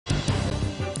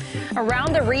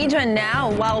Around the region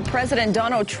now, while President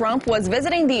Donald Trump was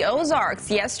visiting the Ozarks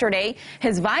yesterday,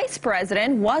 his vice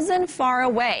president wasn't far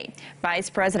away. Vice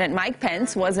President Mike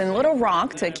Pence was in Little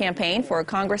Rock to campaign for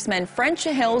Congressman French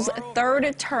Hill's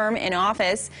third term in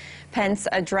office. Pence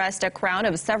addressed a crowd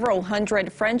of several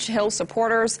hundred French Hill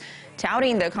supporters,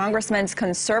 touting the congressman's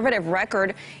conservative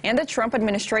record and the Trump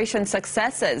administration's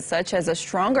successes, such as a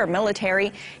stronger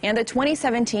military and the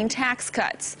 2017 tax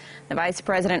cuts. The vice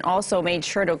president also made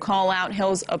sure to call out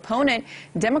Hill's opponent,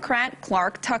 Democrat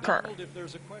Clarke Tucker.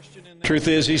 Truth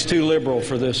is, he's too liberal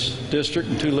for this district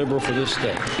and too liberal for this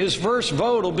state. His first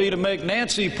vote will be to make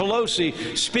Nancy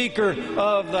Pelosi Speaker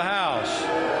of the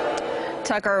House.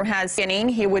 Tucker has saying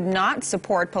he would not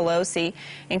support Pelosi.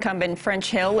 Incumbent French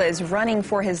Hill is running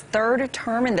for his third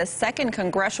term in the 2nd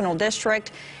congressional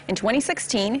district. In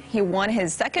 2016, he won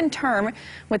his second term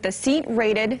with the seat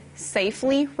rated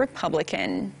safely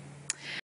Republican.